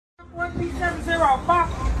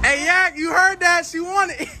1370. Hey, Yak, you heard that? She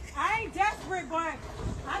wanted it. I ain't desperate, but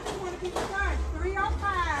I just want to keep it going.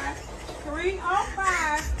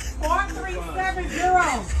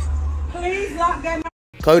 305-4370. Please lock that number.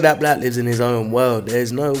 Kodak Black lives in his own world.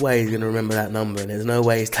 There's no way he's going to remember that number. There's no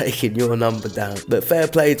way he's taking your number down. But fair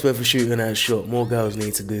play to her for shooting that shot. More girls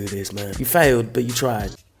need to do this, man. You failed, but you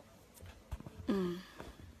tried.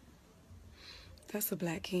 That's a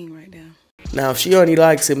black king right now. Now, if she only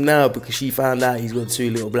likes him now because she found out he's got 2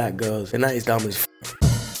 little black girls, then that is dumb as f***.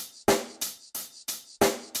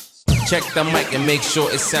 Check the mic and make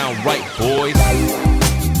sure it sound right, boys.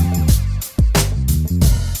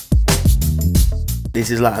 This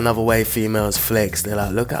is like another way females flex. They're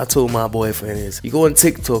like, look how tall my boyfriend is. You go on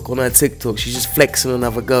TikTok, on her TikTok, she's just flexing on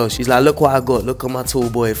other girls. She's like, look what I got, look at my tall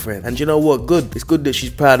boyfriend. And you know what, good. It's good that she's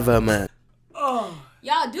proud of her man. Oh.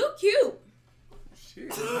 Y'all do cute.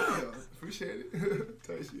 Shit, yeah. Appreciate it.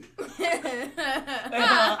 Tight shit.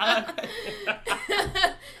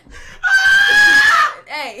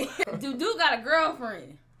 Hey, Dudu got a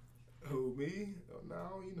girlfriend. Who, me? Oh,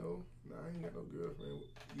 no, you know. Nah, I ain't got no girlfriend.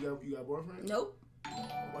 You got a boyfriend? Nope.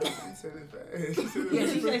 Why you said it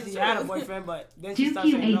fast? She said she had a boyfriend, but then she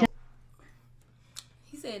started saying no.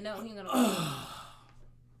 He said no, he ain't gonna boyfriend.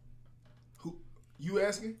 Who? You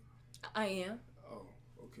asking? I am. Oh,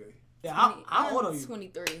 okay. Yeah, how old are you?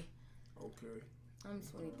 23. Okay. I'm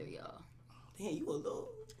 23, y'all. Damn, you a little...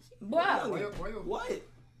 Wow. What?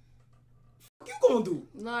 You gonna do?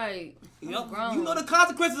 Like, you know the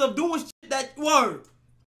consequences of doing shit that word.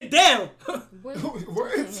 Damn. What?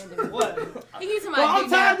 What? He keeps Bro, I'm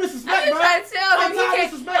tired of disrespect, bro. I'm trying to tell him I'm tired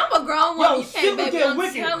of disrespect. I'm a grown woman. Yo, You can't, baby. I'm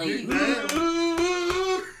wicked. telling you.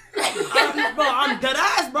 Bro, I'm dead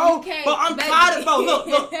ass, bro. Okay, But I'm baby. tired, bro. Look.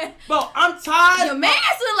 Bro, I'm tired. Your man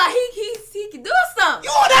look like he can do something.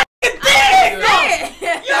 You on that dick,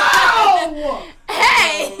 Yo!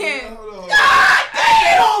 Hey!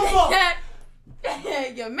 God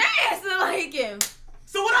damn! Your man look like he can.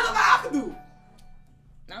 So what else I can do?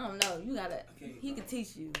 I don't know. You gotta. Okay. He can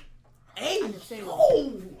teach you. Hey!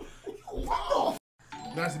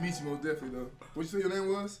 Nice to meet you, most definitely, though. What you say your name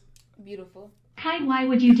was? Beautiful. Kai, why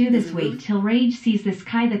would you do this? Wait till Rage sees this.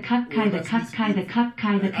 Kai the cup, Kai the cup, Kai the cup,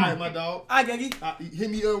 Kai the cup. Alright, my dog. Alright, Gaggy. Hit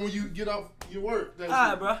me up when you get off your work.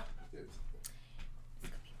 Alright, bro.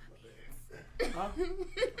 Huh?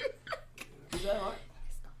 Is that right?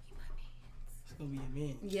 It's gonna be your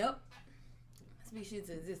man. Yep. Speak shit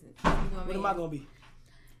to existence. What am I gonna be?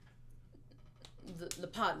 The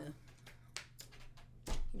partner.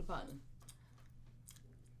 The partner.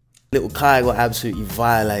 Little Kai got absolutely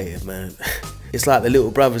violated, man. It's like the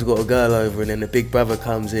little brother's got a girl over and then the big brother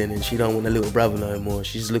comes in and she don't want the little brother no more.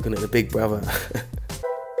 She's looking at the big brother.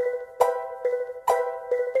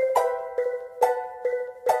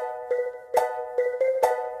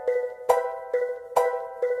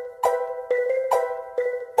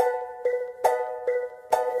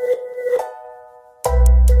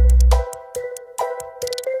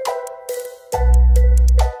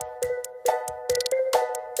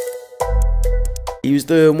 He was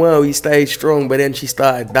doing well, he stayed strong, but then she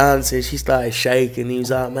started dancing, she started shaking. He was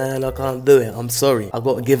like, man, I can't do it, I'm sorry, I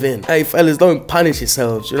gotta give in. Hey fellas, don't punish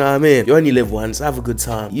yourselves, you know what I mean? You only live once, have a good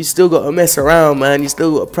time. You still gotta mess around, man, you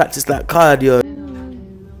still gotta practice that cardio.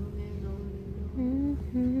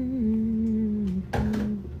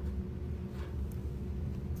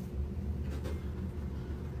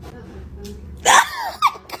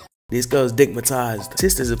 This girl's digmatized.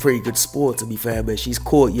 Sister's a pretty good sport, to be fair, but she's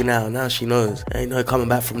caught you now. Now she knows. Ain't no coming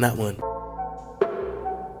back from that one.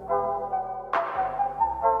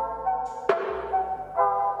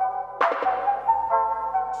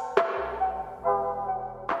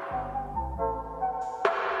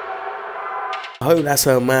 I hope that's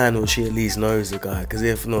her man, or she at least knows the guy, because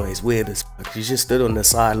if not, it's weird as fuck. She just stood on the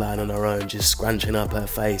sideline on her own, just scrunching up her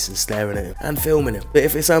face and staring at him and filming him. But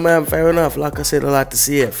if it's her man, fair enough. Like I said, I like to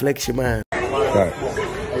see it. Flex your man. Right.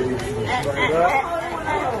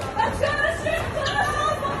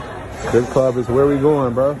 This club is where we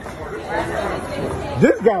going, bro.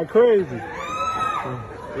 This guy crazy.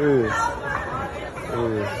 Yeah.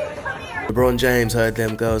 LeBron James heard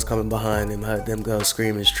them girls coming behind him, heard them girls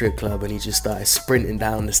screaming strip club, and he just started sprinting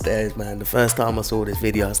down the stairs, man. The first time I saw this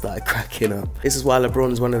video, I started cracking up. This is why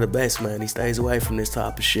LeBron's one of the best, man. He stays away from this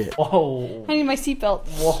type of shit. Whoa. I need my seatbelt.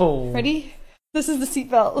 Whoa. Ready? This is the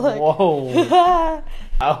seatbelt. Like. Whoa.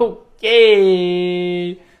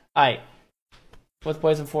 Okay. Alright. What's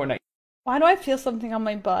boys in Fortnite? Why do I feel something on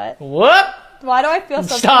my butt? What? Why do I feel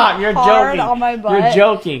something you're hard joking. on my butt? You're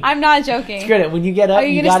joking. I'm not joking. Screw it. When you get up, are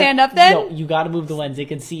you gonna stand up then? No, you gotta move the lens. It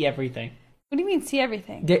can see everything. What do you mean see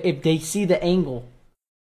everything? If they see the angle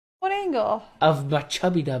What angle? of my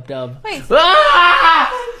chubby dub dub. Wait.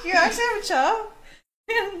 Ah! You actually have a chub?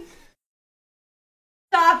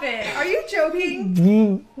 Stop it. Are you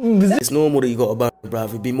joking? It's normal that you got a bone, bruv.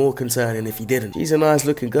 It'd be more concerning if you didn't. She's a nice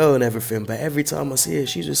looking girl and everything, but every time I see her,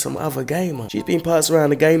 she's with some other gamer. She's been passed around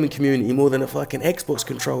the gaming community more than a fucking Xbox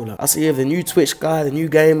controller. I see her the new Twitch guy, the new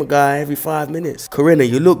gamer guy every 5 minutes. Corinna,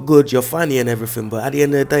 you look good, you're funny and everything, but at the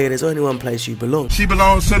end of the day, there's only one place you belong. She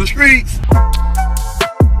belongs to the streets.